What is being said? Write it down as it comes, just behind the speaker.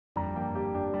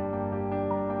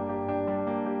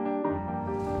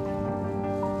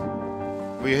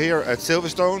We're here at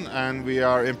Silverstone and we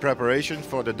are in preparation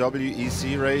for the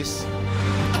WEC race.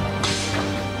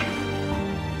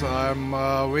 I'm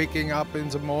waking up in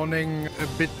the morning a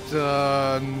bit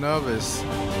nervous.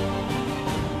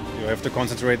 You have to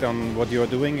concentrate on what you are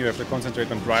doing, you have to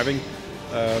concentrate on driving,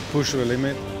 push the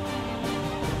limit.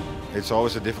 It's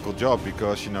always a difficult job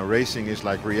because, you know, racing is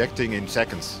like reacting in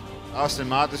seconds. Aston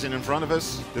Martin's in front of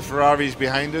us, the Ferrari is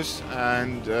behind us,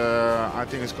 and I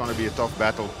think it's going to be a tough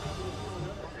battle.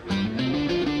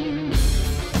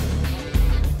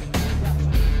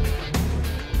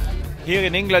 Here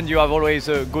in England you have always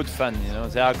good fun, you know,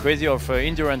 they are crazy of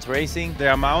endurance racing.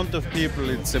 The amount of people,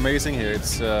 it's amazing here.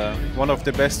 It's one of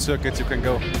the best circuits you can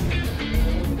go.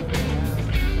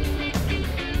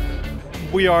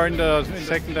 We are in the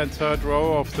second and third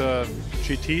row of the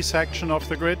GT section of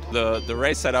the grid. The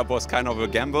race setup was kind of a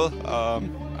gamble.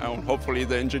 And hopefully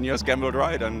the engineers gambled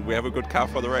right and we have a good car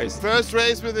for the race. First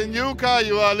race with a new car,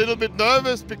 you are a little bit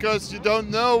nervous because you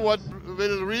don't know what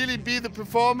will really be the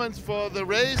performance for the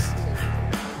race.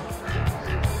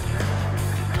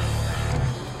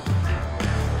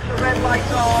 The red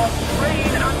lights are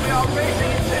green and we are racing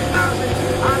in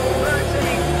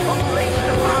 2013. Complete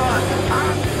the power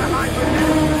and the hydrogen.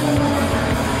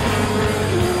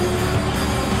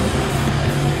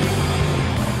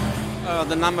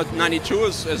 The number 92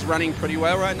 is running pretty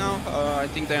well right now. I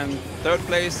think they're in third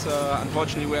place.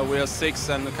 Unfortunately, we're sixth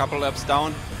and a couple laps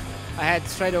down. I had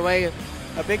straight away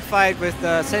a big fight with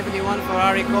the 71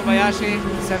 Ferrari Kobayashi.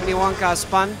 The 71 car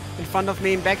spun in front of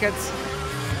me in Beckett's.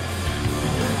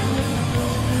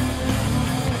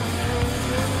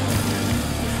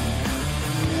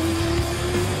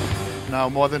 Now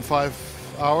more than 5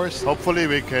 hours. Hopefully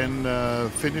we can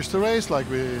finish the race like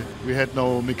we had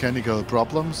no mechanical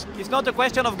problems. It's not a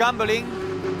question of gambling,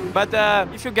 but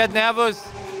if you get nervous,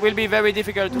 it will be very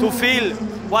difficult to feel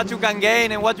what you can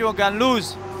gain and what you can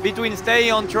lose between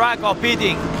staying on track or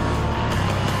pitting.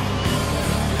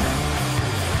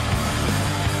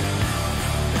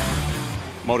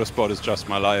 Motorsport is just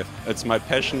my life. It's my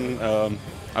passion.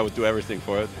 I would do everything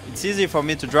for it. It's easy for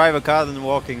me to drive a car than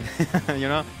walking, you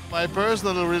know. My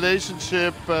personal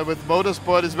relationship with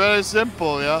motorsport is very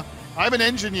simple. Yeah, I'm an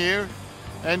engineer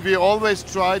and we always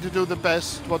try to do the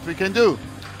best what we can do.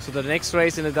 So the next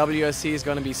race in the WRC is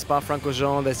going to be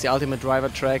Spa-Francorchamps. That's the ultimate driver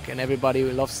track and everybody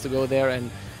loves to go there,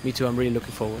 and me too, I'm really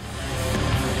looking forward.